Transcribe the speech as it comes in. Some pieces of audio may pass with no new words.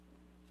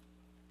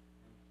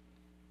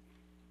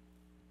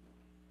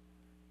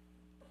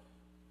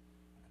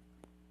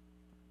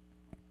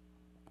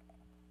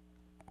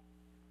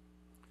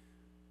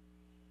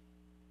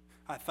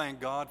I thank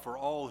God for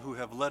all who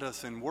have led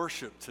us in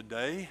worship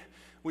today.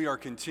 We are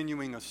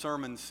continuing a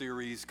sermon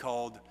series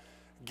called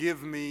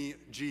Give Me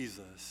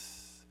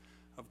Jesus.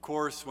 Of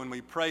course, when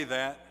we pray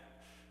that,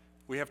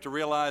 we have to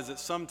realize that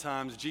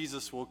sometimes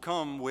Jesus will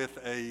come with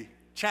a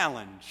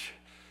challenge.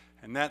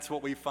 And that's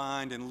what we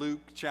find in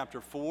Luke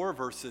chapter 4,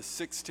 verses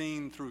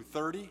 16 through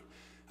 30.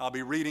 I'll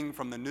be reading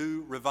from the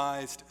New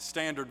Revised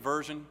Standard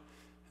Version,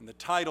 and the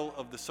title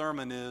of the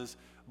sermon is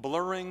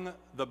Blurring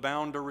the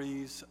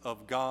Boundaries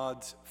of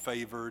God's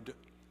Favored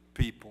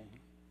People.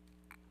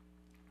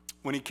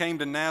 When he came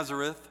to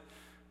Nazareth,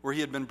 where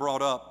he had been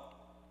brought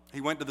up, he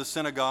went to the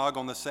synagogue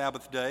on the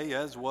Sabbath day,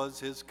 as was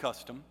his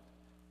custom.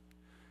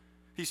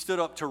 He stood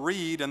up to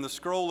read, and the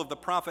scroll of the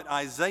prophet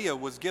Isaiah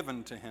was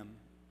given to him.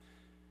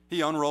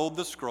 He unrolled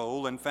the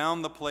scroll and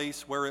found the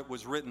place where it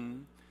was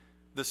written,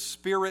 "The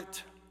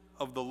Spirit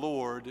of the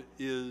Lord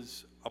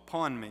is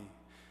upon me,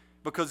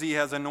 because he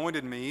has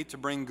anointed me to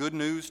bring good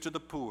news to the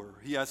poor.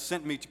 He has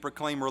sent me to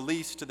proclaim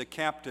release to the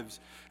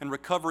captives and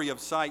recovery of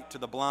sight to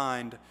the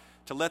blind,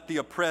 to let the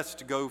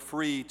oppressed go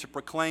free, to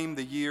proclaim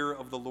the year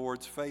of the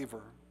Lord's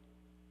favor."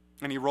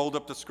 And he rolled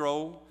up the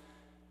scroll,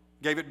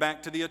 gave it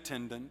back to the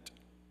attendant,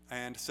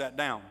 and sat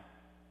down.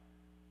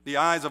 The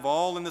eyes of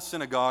all in the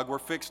synagogue were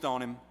fixed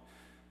on him.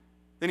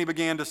 Then he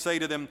began to say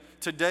to them,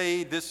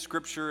 "Today this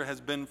scripture has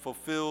been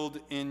fulfilled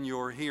in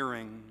your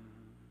hearing."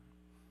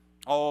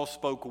 All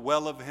spoke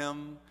well of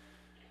him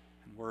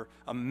and were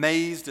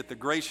amazed at the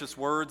gracious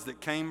words that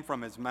came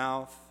from his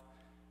mouth.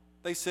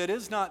 They said,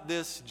 "Is not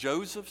this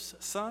Joseph's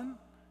son?"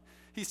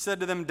 He said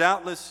to them,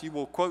 "Doubtless you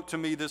will quote to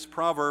me this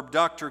proverb,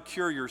 'Doctor,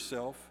 cure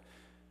yourself.'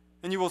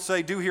 And you will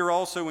say, 'Do here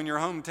also in your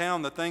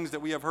hometown the things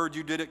that we have heard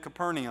you did at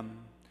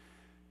Capernaum.'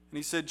 And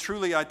he said,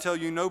 'Truly I tell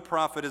you, no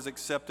prophet is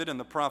accepted in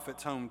the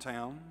prophet's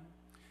hometown.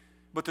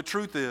 But the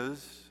truth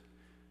is,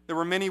 there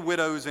were many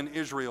widows in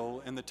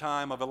Israel in the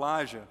time of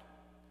Elijah,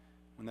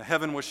 when the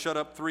heaven was shut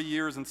up 3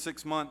 years and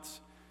 6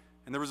 months,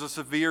 and there was a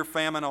severe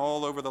famine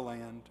all over the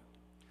land.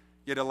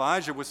 Yet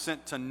Elijah was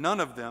sent to none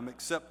of them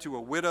except to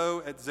a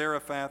widow at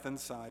Zarephath in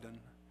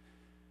Sidon.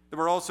 There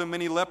were also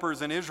many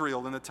lepers in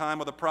Israel in the time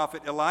of the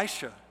prophet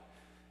Elisha,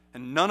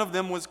 and none of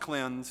them was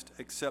cleansed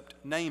except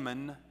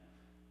Naaman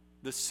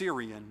the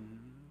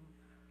Syrian."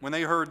 When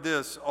they heard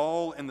this,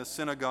 all in the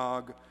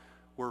synagogue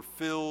were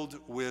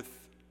filled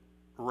with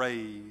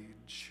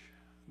rage.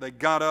 They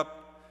got up,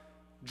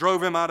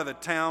 drove him out of the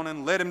town,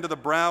 and led him to the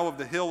brow of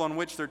the hill on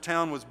which their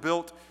town was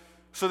built,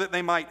 so that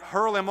they might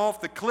hurl him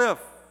off the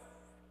cliff.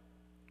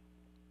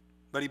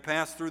 But he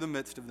passed through the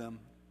midst of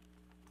them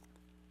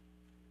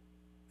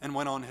and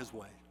went on his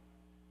way.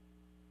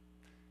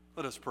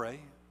 Let us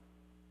pray.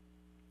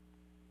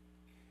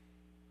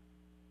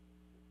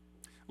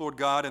 Lord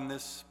God, in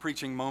this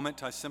preaching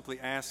moment, I simply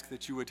ask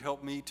that you would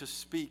help me to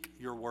speak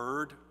your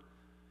word,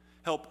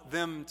 help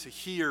them to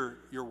hear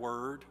your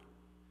word,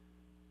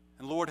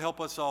 and Lord, help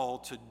us all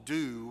to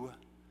do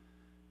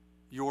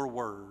your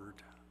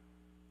word.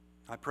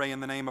 I pray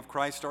in the name of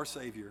Christ our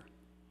Savior.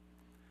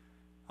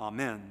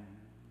 Amen.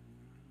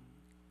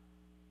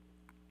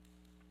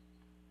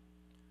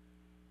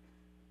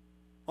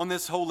 On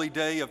this holy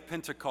day of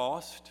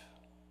Pentecost,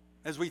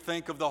 as we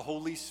think of the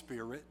Holy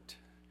Spirit,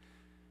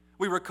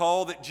 we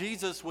recall that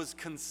Jesus was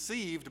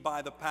conceived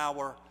by the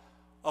power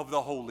of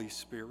the Holy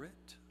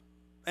Spirit.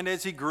 And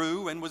as he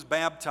grew and was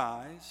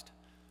baptized,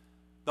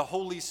 the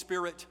Holy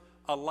Spirit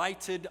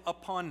alighted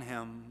upon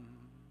him.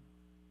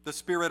 The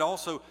Spirit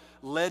also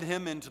led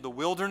him into the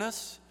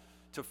wilderness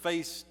to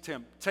face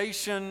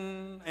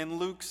temptation. And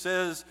Luke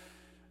says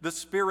the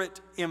Spirit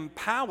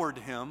empowered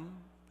him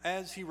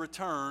as he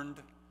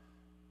returned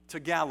to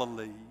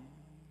Galilee.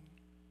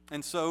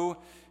 And so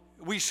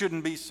we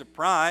shouldn't be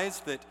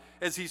surprised that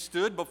as he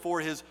stood before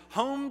his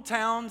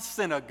hometown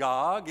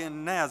synagogue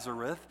in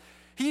Nazareth,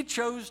 he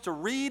chose to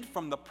read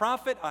from the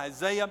prophet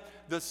Isaiah,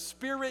 "The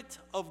Spirit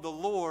of the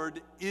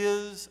Lord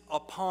is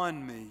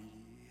upon me,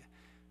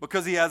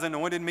 because he has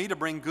anointed me to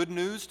bring good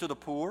news to the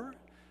poor.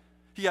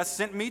 He has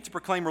sent me to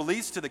proclaim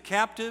release to the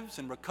captives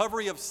and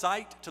recovery of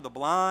sight to the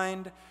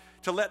blind,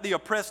 to let the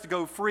oppressed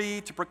go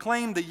free, to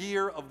proclaim the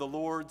year of the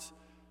Lord's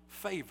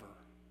favor."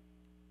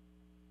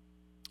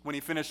 When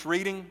he finished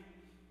reading,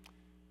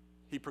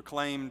 he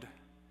proclaimed,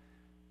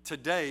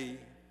 "Today,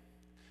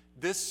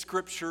 this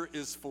scripture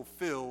is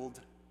fulfilled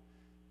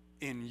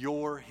in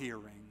your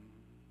hearing."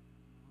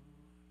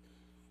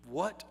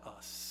 What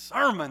a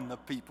sermon, the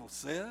people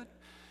said.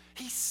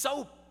 "He's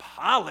so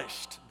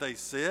polished," they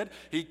said.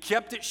 "He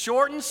kept it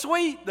short and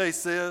sweet," they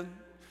said.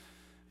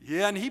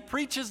 "Yeah, and he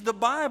preaches the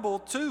Bible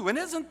too. And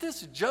isn't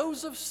this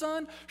Joseph's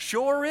son?"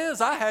 "Sure is.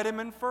 I had him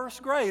in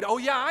first grade." "Oh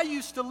yeah, I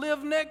used to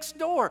live next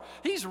door.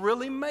 He's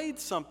really made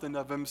something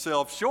of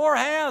himself. Sure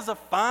has. A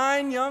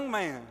fine young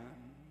man."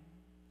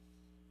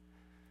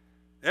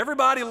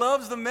 Everybody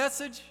loves the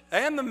message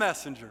and the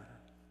messenger.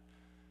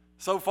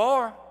 So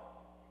far,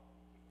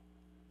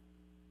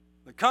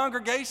 the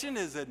congregation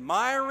is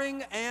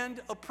admiring and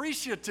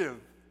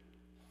appreciative.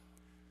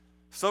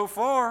 So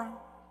far,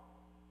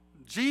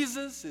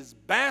 Jesus is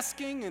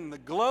basking in the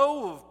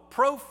glow of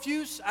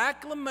profuse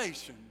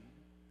acclamation.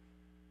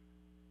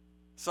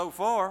 So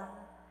far,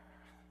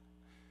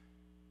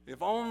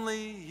 if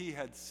only he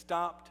had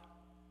stopped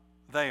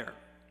there.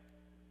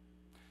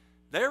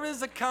 There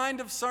is a kind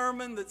of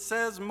sermon that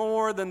says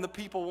more than the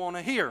people want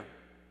to hear.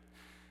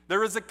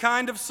 There is a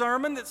kind of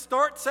sermon that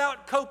starts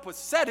out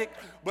copacetic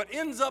but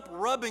ends up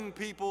rubbing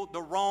people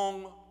the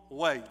wrong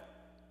way.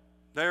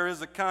 There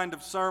is a kind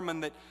of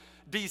sermon that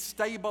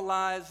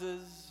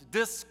destabilizes,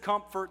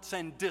 discomforts,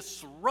 and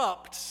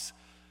disrupts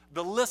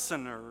the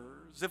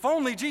listeners. If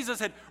only Jesus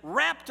had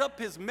wrapped up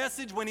his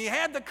message when he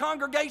had the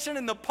congregation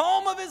in the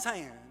palm of his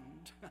hand.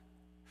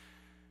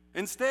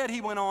 Instead,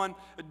 he went on,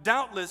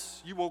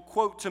 doubtless you will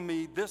quote to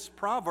me this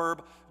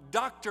proverb,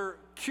 "Doctor,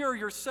 cure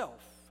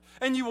yourself.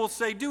 And you will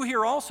say, do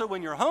here also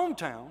in your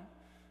hometown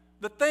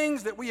the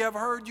things that we have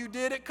heard you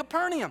did at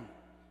Capernaum."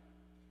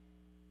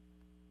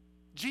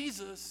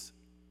 Jesus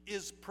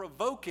is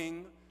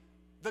provoking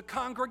the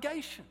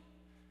congregation.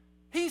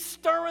 He's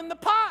stirring the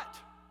pot.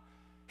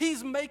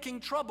 He's making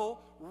trouble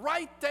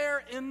right there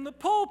in the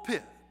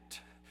pulpit.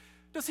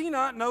 Does he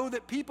not know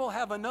that people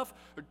have enough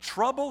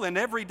trouble in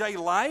everyday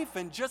life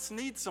and just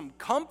need some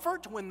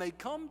comfort when they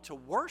come to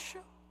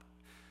worship?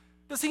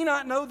 Does he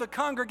not know the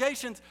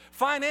congregation's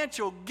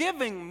financial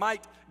giving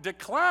might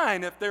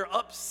decline if they're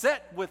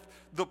upset with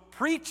the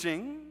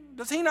preaching?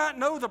 Does he not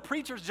know the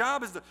preacher's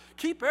job is to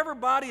keep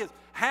everybody as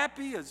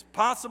happy as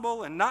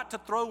possible and not to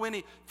throw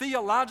any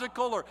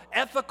theological or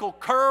ethical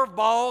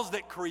curveballs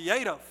that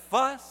create a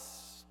fuss?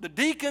 The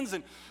deacons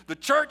and the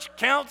church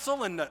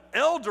council and the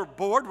elder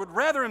board would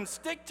rather him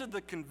stick to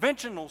the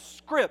conventional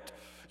script.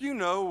 You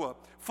know, a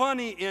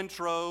funny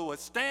intro, a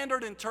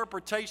standard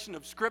interpretation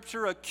of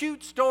Scripture, a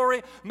cute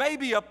story,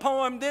 maybe a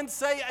poem, then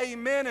say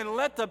amen and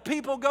let the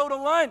people go to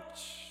lunch.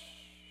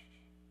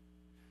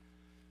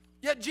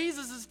 Yet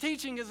Jesus'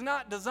 teaching is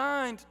not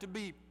designed to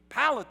be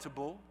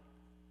palatable,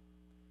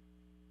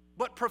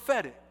 but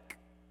prophetic.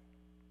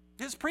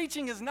 His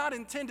preaching is not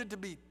intended to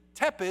be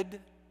tepid,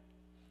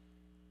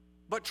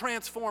 but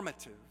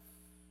transformative.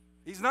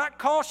 He's not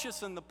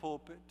cautious in the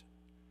pulpit,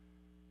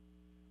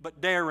 but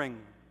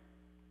daring.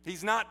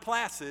 He's not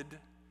placid,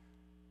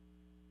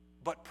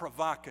 but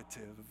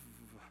provocative.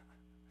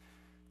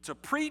 To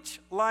preach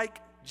like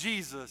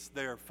Jesus,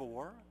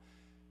 therefore,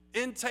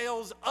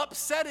 entails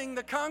upsetting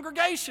the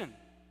congregation.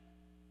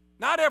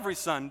 Not every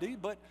Sunday,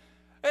 but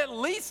at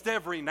least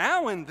every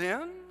now and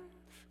then.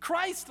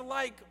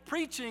 Christ-like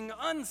preaching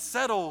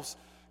unsettles,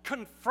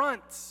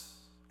 confronts,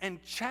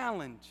 and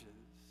challenges.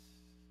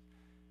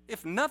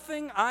 If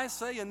nothing I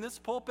say in this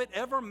pulpit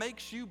ever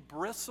makes you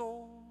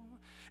bristle,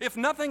 if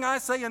nothing I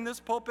say in this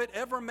pulpit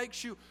ever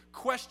makes you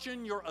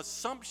question your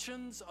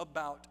assumptions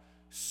about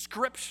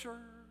Scripture,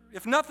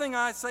 if nothing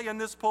I say in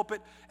this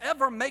pulpit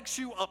ever makes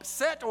you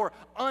upset or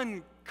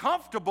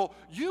uncomfortable,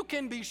 you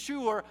can be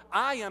sure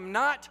I am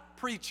not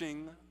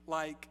preaching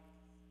like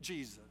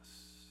Jesus.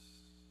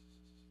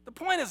 The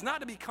point is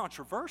not to be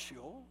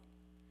controversial,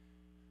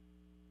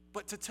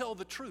 but to tell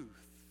the truth.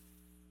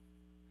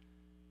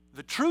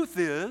 The truth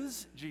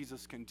is,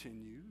 Jesus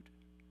continued,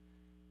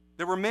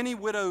 there were many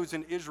widows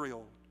in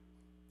Israel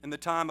in the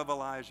time of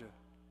Elijah.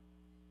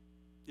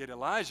 Yet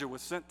Elijah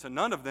was sent to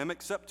none of them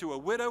except to a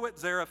widow at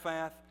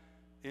Zarephath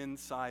in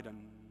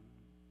Sidon.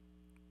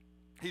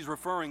 He's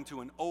referring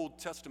to an Old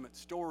Testament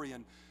story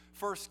in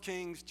 1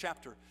 Kings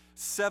chapter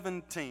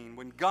 17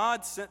 when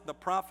God sent the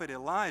prophet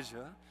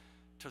Elijah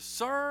to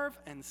serve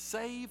and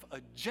save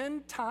a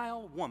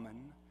Gentile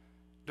woman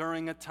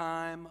during a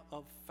time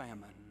of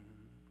famine.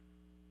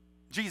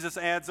 Jesus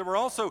adds, there were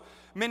also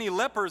many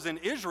lepers in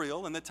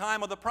Israel in the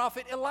time of the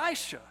prophet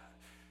Elisha,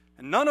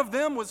 and none of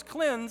them was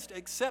cleansed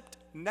except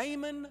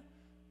Naaman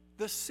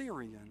the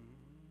Syrian.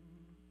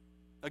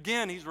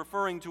 Again, he's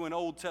referring to an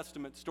Old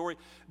Testament story,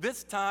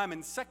 this time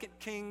in 2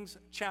 Kings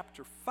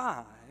chapter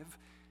 5,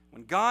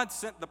 when God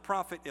sent the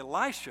prophet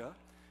Elisha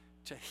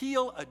to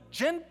heal a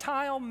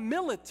Gentile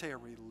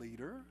military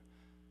leader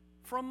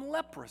from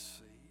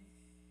leprosy.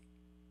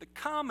 The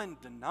common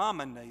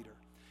denominator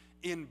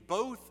in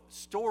both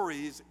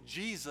stories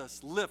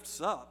Jesus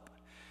lifts up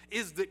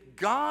is that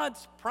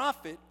God's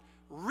prophet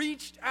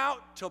reached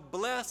out to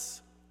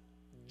bless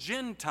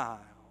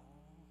Gentiles.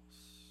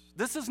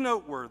 This is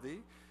noteworthy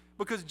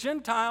because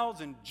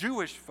Gentiles and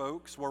Jewish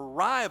folks were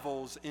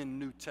rivals in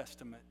New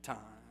Testament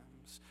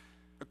times.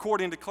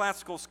 According to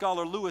classical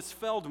scholar Louis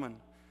Feldman,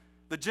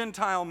 the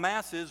Gentile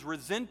masses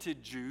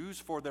resented Jews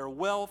for their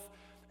wealth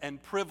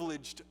and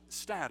privileged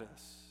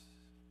status.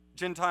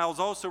 Gentiles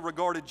also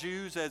regarded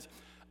Jews as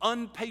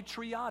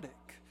unpatriotic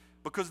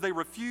because they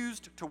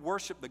refused to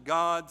worship the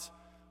gods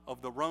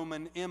of the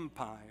Roman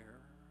Empire.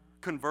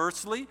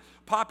 Conversely,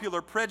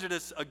 popular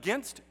prejudice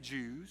against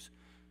Jews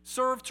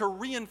served to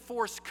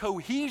reinforce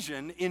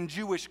cohesion in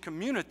Jewish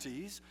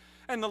communities,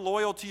 and the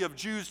loyalty of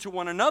Jews to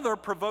one another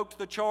provoked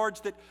the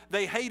charge that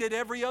they hated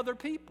every other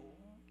people.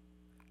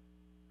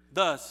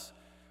 Thus,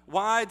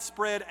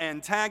 widespread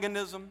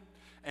antagonism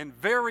and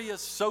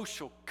various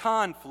social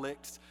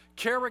conflicts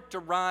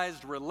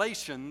characterized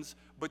relations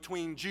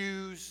between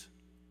Jews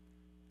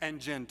and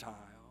Gentiles.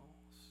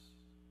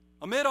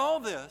 Amid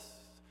all this,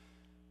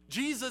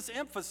 Jesus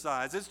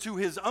emphasizes to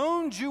his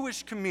own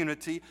Jewish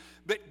community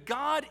that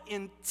God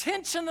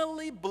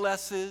intentionally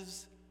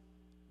blesses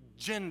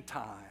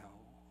Gentiles.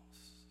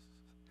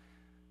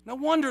 No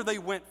wonder they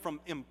went from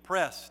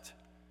impressed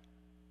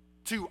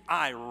to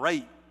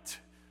irate.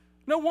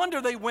 No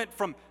wonder they went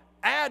from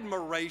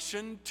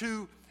admiration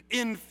to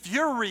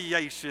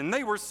infuriation.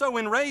 They were so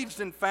enraged,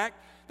 in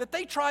fact, that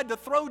they tried to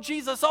throw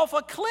Jesus off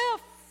a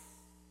cliff.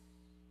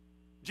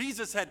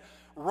 Jesus had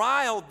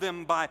riled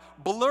them by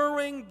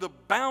blurring the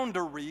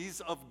boundaries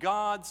of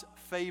God's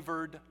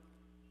favored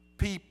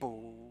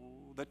people.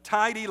 The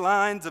tidy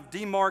lines of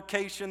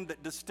demarcation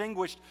that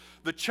distinguished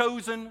the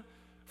chosen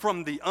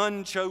from the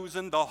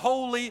unchosen, the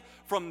holy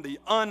from the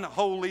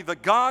unholy, the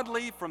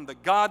godly from the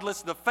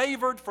godless, the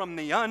favored from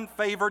the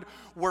unfavored,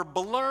 were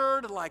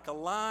blurred like a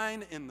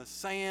line in the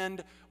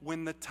sand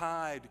when the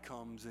tide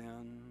comes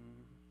in.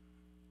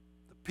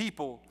 The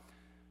people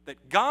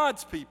that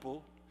God's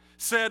people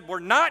said were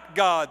not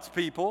God's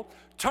people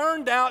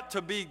turned out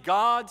to be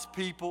God's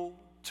people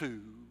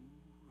too.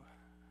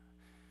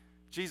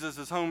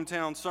 Jesus'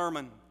 hometown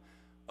sermon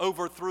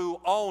overthrew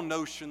all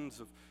notions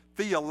of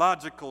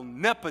theological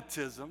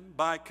nepotism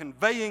by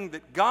conveying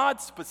that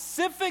God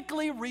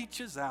specifically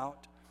reaches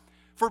out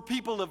for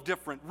people of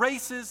different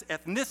races,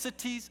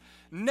 ethnicities,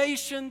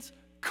 nations,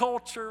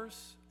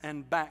 cultures,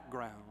 and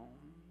backgrounds.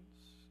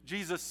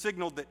 Jesus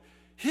signaled that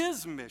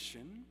his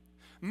mission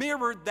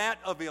mirrored that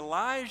of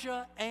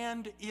Elijah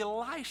and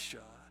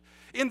Elisha,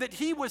 in that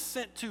he was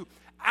sent to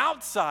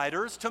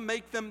outsiders to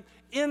make them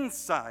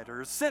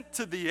insiders, sent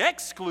to the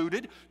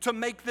excluded to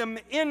make them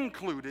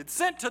included,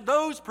 sent to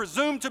those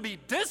presumed to be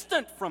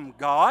distant from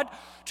God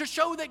to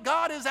show that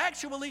God is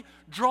actually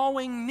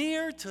drawing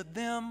near to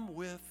them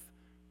with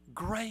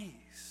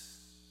grace.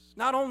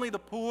 Not only the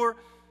poor,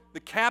 the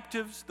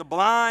captives, the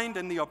blind,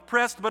 and the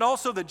oppressed, but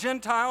also the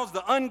Gentiles,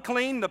 the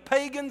unclean, the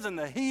pagans, and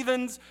the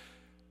heathens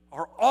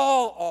are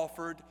all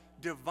offered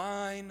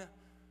divine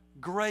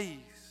grace.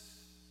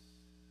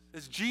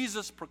 As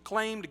Jesus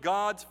proclaimed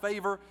God's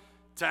favor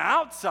to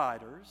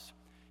outsiders,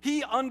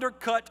 he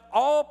undercut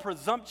all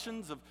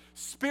presumptions of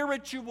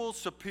spiritual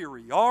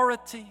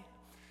superiority,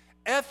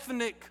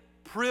 ethnic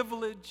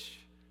privilege,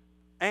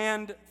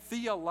 and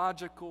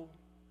theological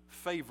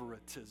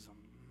favoritism.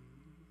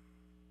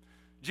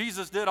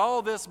 Jesus did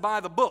all this by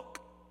the book,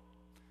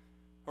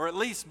 or at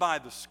least by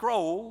the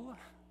scroll.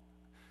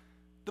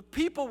 The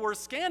people were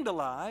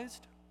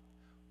scandalized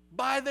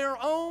by their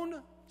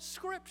own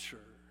scriptures.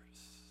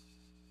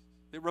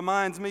 It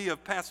reminds me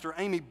of Pastor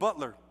Amy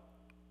Butler,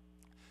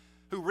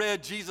 who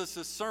read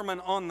Jesus' Sermon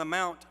on the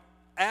Mount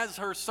as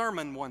her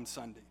sermon one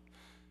Sunday.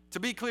 To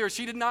be clear,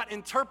 she did not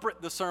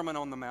interpret the Sermon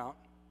on the Mount.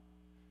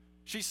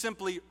 She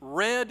simply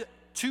read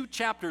 2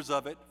 chapters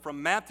of it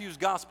from Matthew's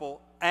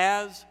Gospel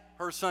as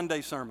her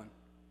Sunday sermon.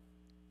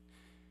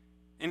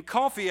 In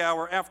coffee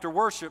hour after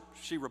worship,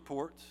 she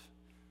reports,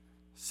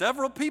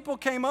 several people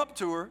came up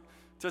to her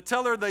to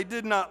tell her they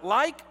did not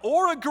like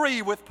or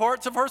agree with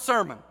parts of her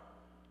sermon.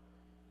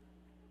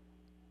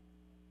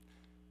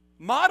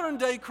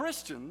 Modern-day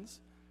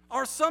Christians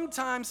are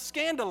sometimes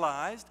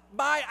scandalized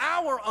by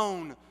our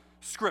own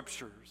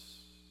scriptures,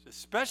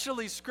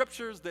 especially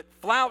scriptures that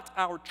flout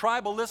our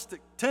tribalistic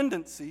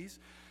tendencies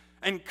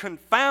and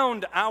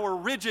confound our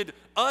rigid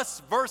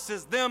us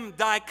versus them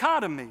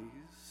dichotomies.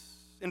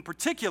 In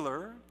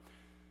particular,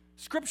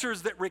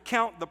 scriptures that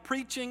recount the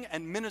preaching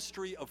and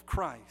ministry of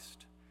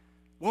Christ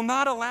will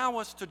not allow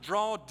us to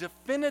draw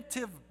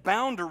definitive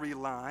boundary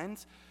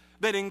lines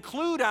that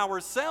include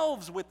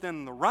ourselves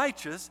within the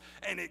righteous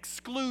and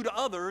exclude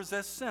others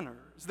as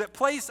sinners, that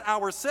place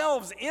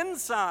ourselves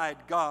inside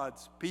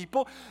God's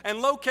people and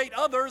locate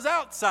others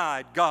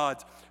outside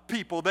God's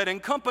people, that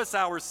encompass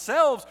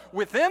ourselves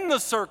within the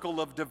circle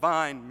of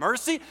divine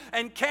mercy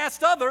and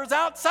cast others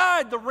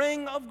outside the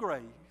ring of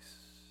grace.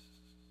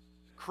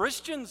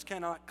 Christians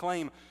cannot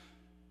claim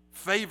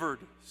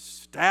favored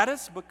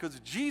status because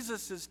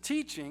Jesus'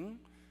 teaching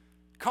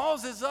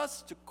causes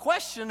us to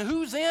question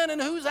who's in and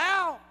who's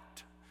out.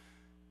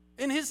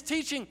 In his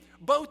teaching,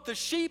 both the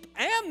sheep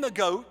and the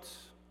goats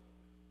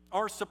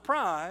are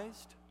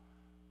surprised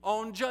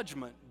on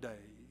Judgment Day.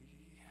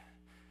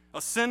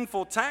 A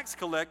sinful tax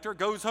collector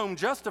goes home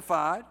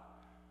justified,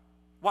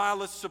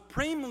 while a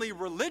supremely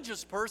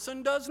religious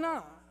person does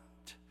not.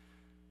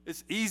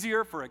 It's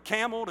easier for a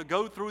camel to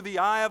go through the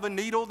eye of a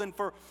needle than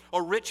for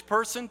a rich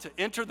person to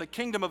enter the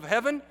kingdom of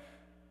heaven.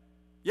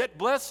 Yet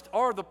blessed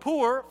are the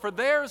poor, for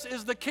theirs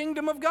is the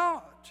kingdom of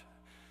God.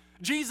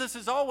 Jesus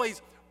is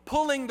always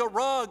pulling the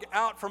rug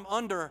out from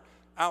under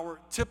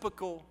our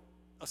typical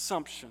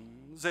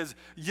assumptions. As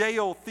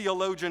Yale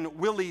theologian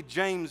Willie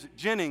James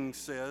Jennings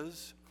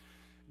says,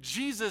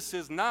 Jesus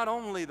is not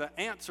only the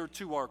answer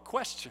to our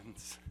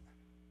questions,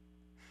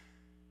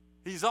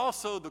 he's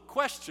also the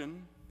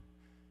question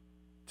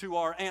to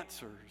our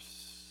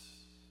answers.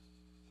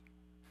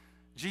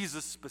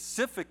 Jesus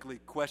specifically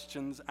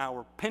questions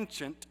our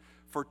penchant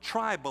for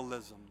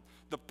tribalism,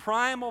 the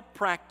primal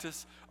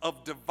practice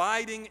of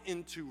dividing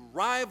into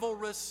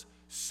rivalrous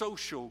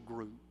social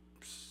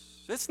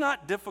groups. It's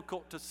not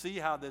difficult to see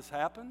how this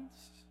happens.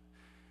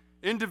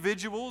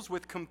 Individuals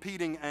with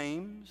competing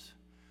aims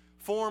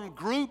form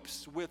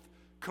groups with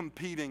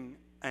competing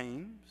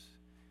aims,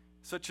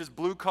 such as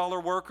blue-collar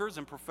workers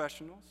and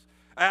professionals,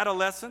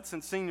 adolescents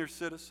and senior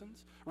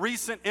citizens,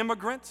 recent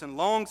immigrants and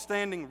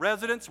long-standing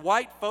residents,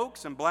 white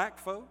folks and black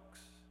folks.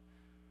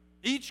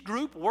 Each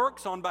group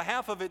works on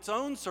behalf of its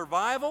own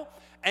survival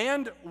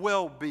and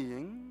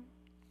well-being,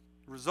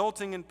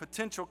 resulting in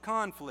potential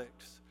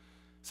conflicts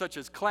such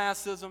as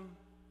classism,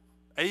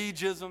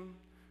 ageism,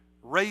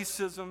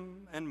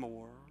 racism, and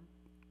more.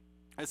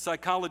 As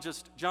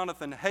psychologist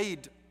Jonathan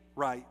Haidt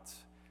writes,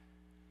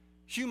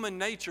 human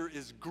nature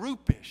is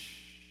groupish,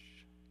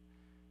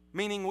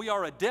 meaning we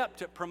are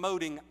adept at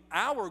promoting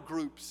our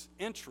group's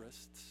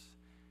interests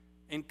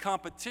in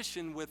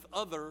competition with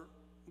other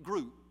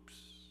groups.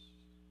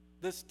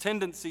 This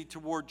tendency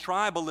toward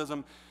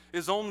tribalism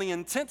is only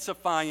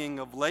intensifying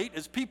of late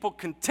as people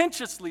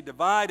contentiously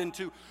divide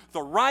into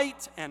the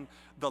right and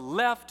the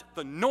left,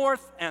 the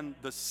north and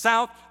the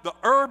south, the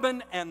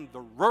urban and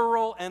the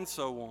rural, and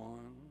so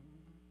on.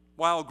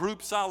 While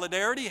group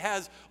solidarity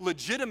has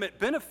legitimate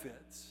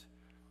benefits,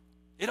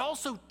 it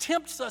also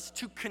tempts us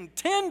to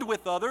contend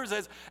with others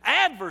as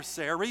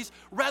adversaries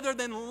rather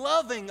than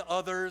loving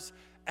others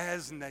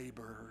as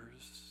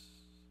neighbors.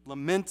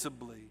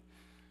 Lamentably,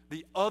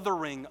 the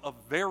othering of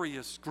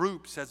various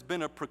groups has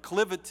been a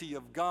proclivity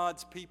of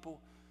God's people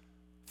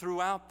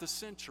throughout the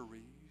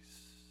centuries.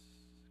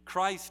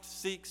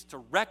 Christ seeks to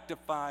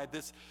rectify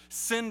this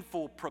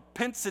sinful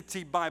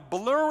propensity by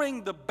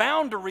blurring the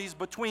boundaries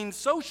between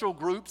social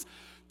groups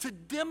to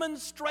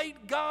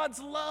demonstrate God's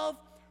love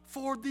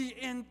for the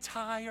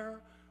entire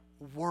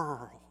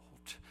world.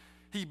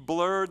 He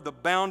blurred the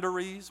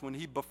boundaries when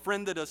he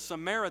befriended a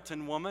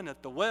Samaritan woman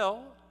at the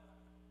well.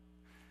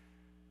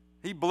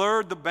 He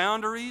blurred the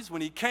boundaries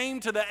when he came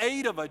to the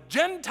aid of a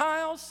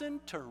Gentile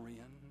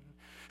centurion.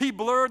 He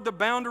blurred the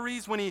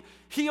boundaries when he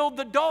healed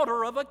the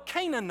daughter of a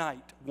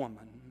Canaanite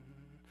woman.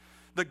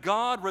 The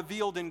God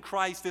revealed in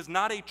Christ is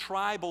not a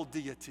tribal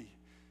deity,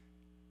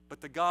 but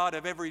the God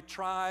of every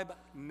tribe,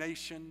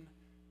 nation,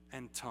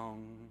 and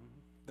tongue.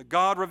 The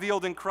God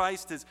revealed in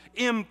Christ is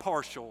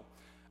impartial,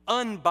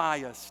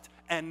 unbiased,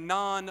 and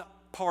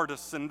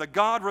nonpartisan. The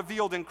God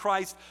revealed in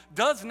Christ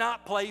does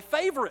not play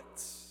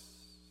favorites.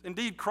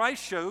 Indeed,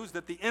 Christ shows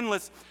that the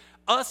endless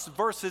us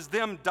versus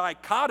them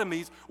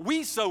dichotomies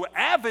we so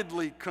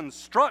avidly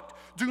construct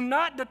do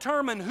not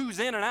determine who's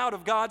in and out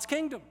of God's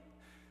kingdom,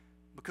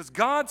 because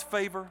God's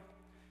favor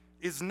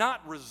is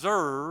not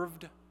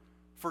reserved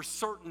for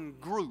certain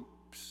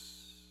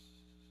groups.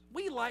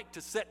 We like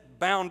to set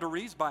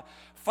boundaries by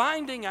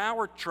finding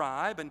our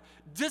tribe and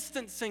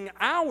distancing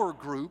our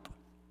group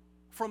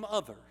from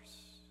others.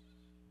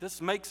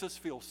 This makes us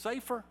feel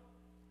safer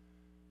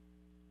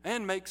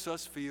and makes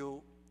us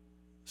feel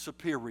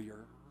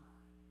superior.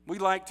 We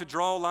like to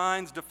draw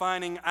lines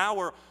defining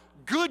our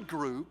good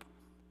group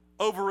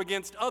over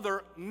against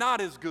other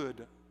not as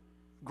good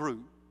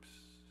groups.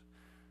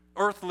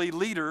 Earthly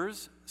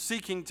leaders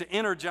seeking to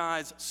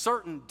energize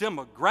certain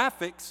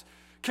demographics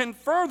can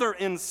further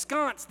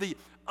ensconce the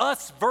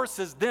us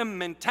versus them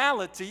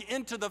mentality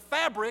into the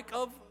fabric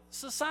of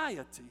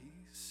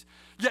societies.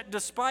 Yet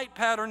despite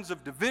patterns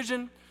of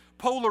division,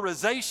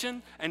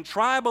 polarization, and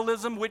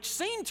tribalism which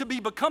seem to be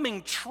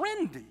becoming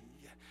trendy,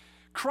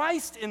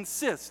 Christ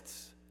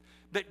insists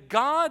that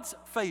God's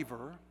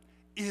favor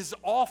is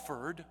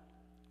offered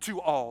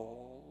to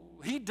all.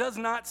 He does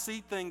not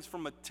see things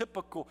from a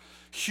typical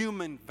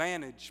human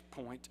vantage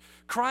point.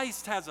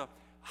 Christ has a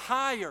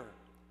higher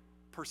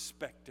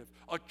perspective,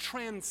 a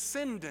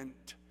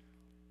transcendent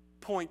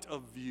point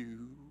of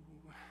view.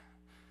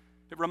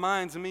 It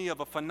reminds me of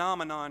a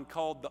phenomenon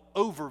called the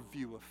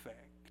overview effect.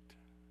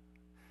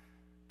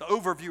 The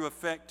overview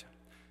effect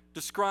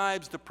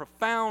describes the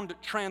profound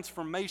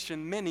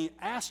transformation many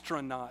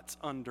astronauts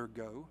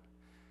undergo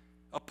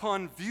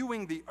upon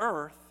viewing the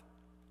Earth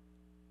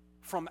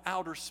from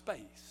outer space.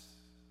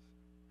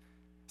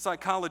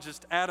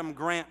 Psychologist Adam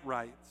Grant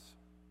writes,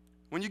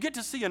 when you get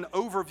to see an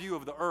overview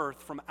of the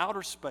Earth from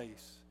outer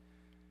space,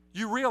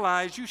 you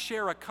realize you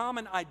share a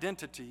common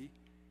identity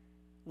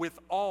with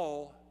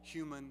all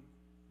human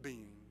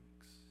beings.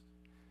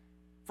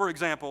 For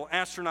example,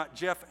 astronaut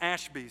Jeff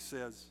Ashby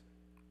says,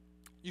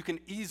 you can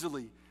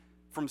easily,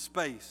 from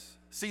space,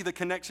 see the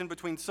connection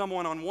between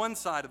someone on one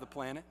side of the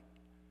planet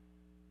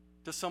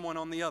to someone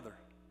on the other.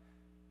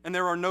 And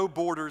there are no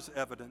borders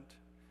evident.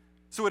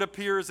 So it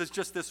appears as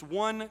just this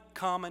one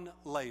common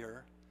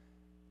layer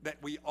that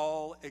we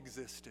all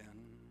exist in.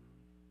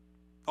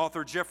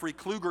 Author Jeffrey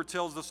Kluger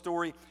tells the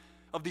story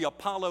of the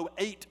Apollo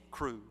 8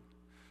 crew,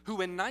 who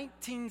in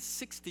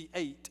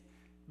 1968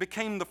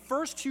 became the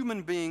first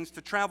human beings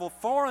to travel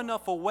far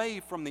enough away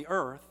from the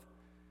Earth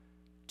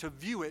to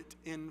view it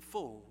in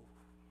full.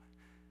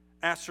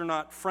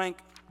 Astronaut Frank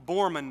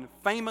Borman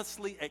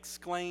famously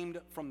exclaimed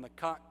from the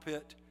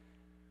cockpit,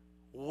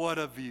 "What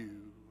a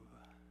view!"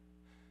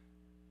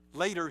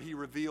 Later, he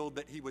revealed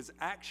that he was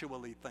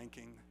actually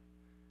thinking,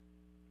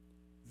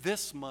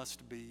 this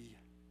must be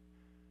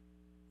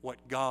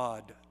what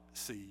God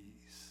sees.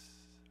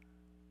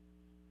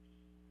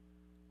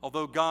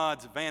 Although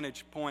God's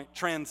vantage point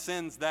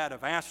transcends that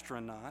of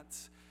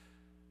astronauts,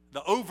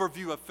 the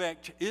overview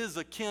effect is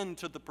akin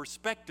to the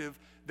perspective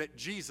that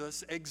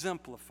Jesus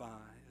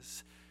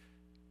exemplifies.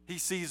 He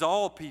sees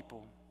all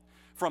people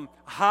from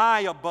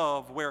high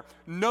above, where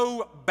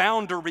no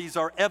boundaries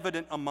are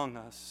evident among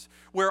us,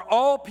 where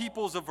all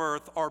peoples of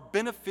earth are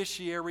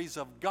beneficiaries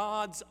of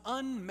God's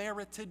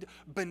unmerited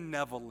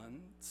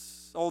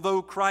benevolence.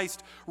 Although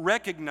Christ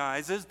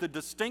recognizes the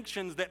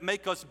distinctions that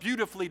make us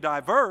beautifully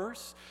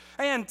diverse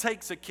and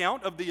takes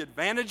account of the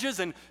advantages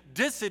and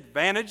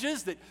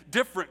disadvantages that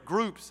different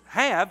groups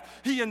have,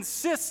 he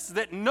insists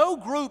that no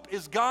group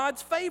is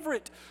God's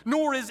favorite,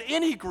 nor is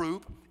any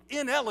group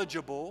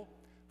ineligible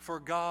for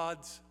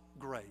God's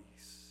grace.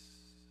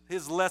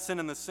 His lesson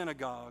in the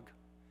synagogue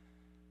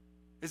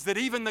is that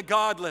even the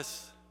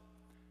godless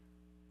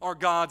are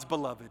God's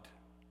beloved,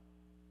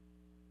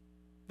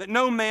 that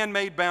no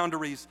man-made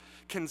boundaries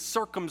can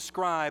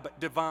circumscribe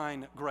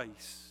divine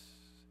grace,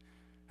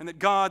 and that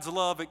God's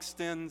love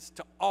extends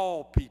to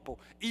all people,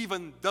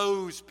 even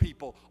those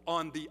people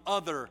on the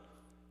other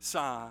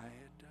side.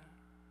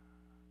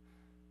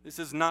 This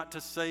is not to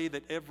say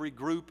that every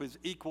group is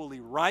equally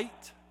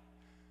right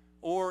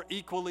or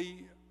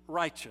equally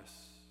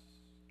righteous,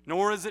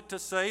 nor is it to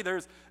say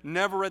there's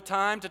never a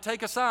time to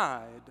take a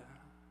side.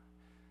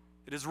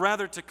 It is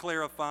rather to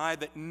clarify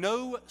that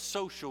no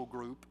social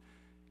group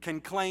can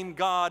claim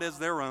God as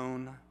their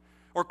own,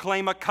 or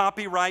claim a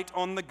copyright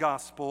on the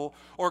gospel,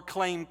 or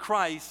claim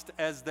Christ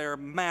as their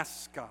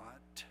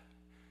mascot.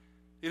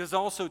 It is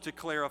also to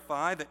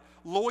clarify that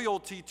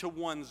loyalty to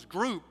one's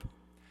group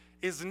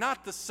is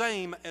not the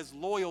same as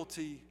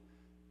loyalty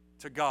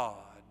to God.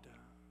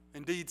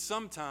 Indeed,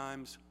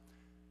 sometimes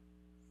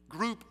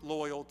group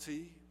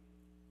loyalty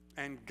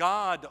and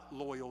God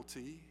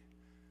loyalty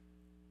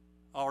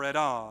are at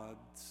odds.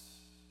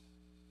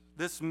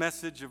 This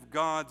message of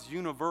God's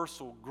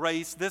universal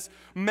grace, this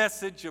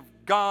message of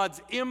God's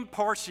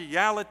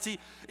impartiality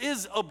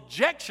is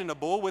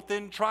objectionable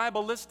within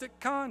tribalistic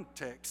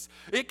contexts.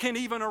 It can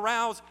even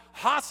arouse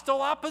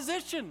hostile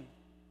opposition,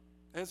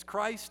 as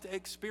Christ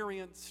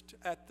experienced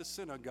at the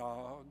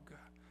synagogue.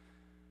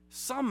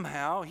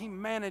 Somehow he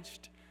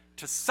managed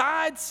to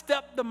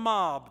sidestep the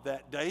mob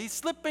that day,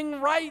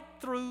 slipping right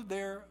through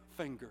their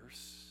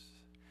fingers.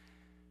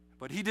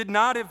 But he did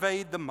not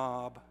evade the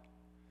mob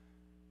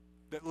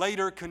that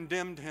later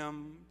condemned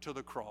him to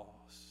the cross.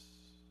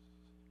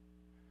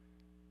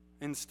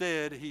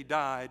 Instead, he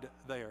died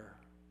there.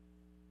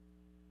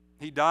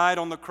 He died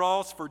on the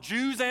cross for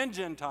Jews and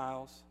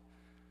Gentiles,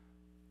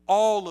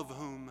 all of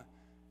whom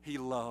he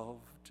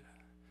loved.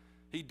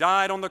 He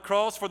died on the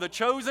cross for the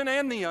chosen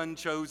and the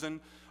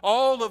unchosen,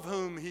 all of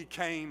whom he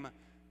came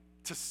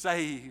to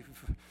save.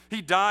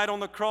 He died on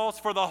the cross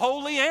for the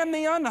holy and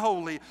the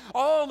unholy,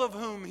 all of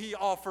whom he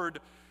offered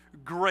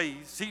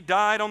grace. He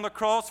died on the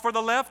cross for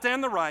the left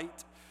and the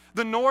right,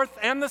 the north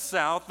and the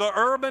south, the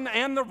urban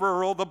and the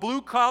rural, the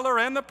blue collar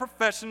and the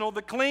professional,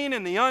 the clean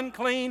and the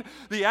unclean,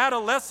 the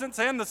adolescents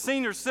and the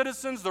senior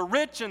citizens, the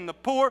rich and the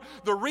poor,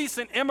 the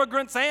recent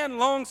immigrants and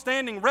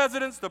long-standing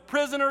residents, the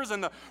prisoners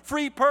and the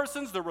free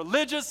persons, the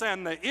religious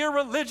and the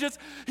irreligious.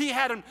 He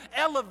had an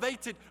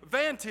elevated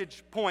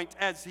vantage point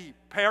as he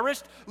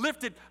perished,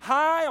 lifted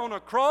high on a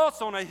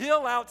cross on a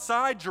hill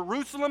outside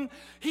Jerusalem.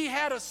 He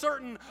had a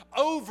certain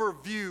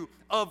overview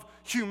of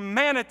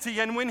humanity,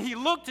 and when he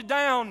looked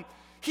down,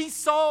 he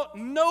saw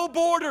no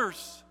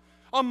borders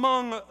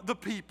among the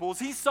peoples.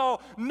 He saw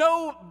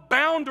no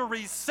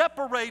boundaries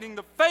separating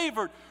the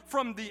favored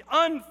from the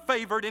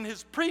unfavored in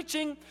his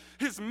preaching,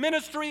 his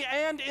ministry,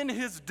 and in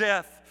his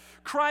death.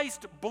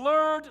 Christ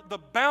blurred the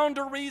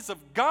boundaries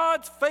of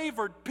God's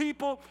favored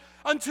people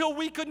until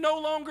we could no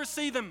longer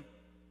see them.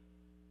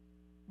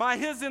 By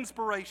his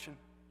inspiration,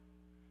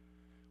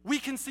 we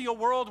can see a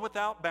world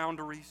without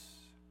boundaries,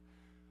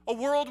 a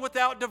world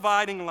without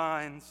dividing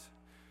lines,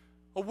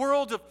 a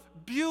world of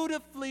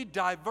beautifully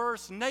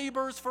diverse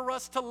neighbors for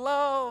us to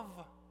love,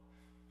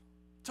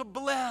 to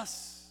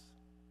bless,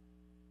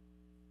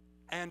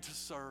 and to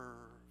serve.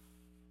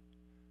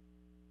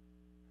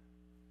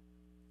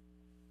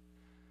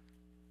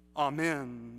 Amen.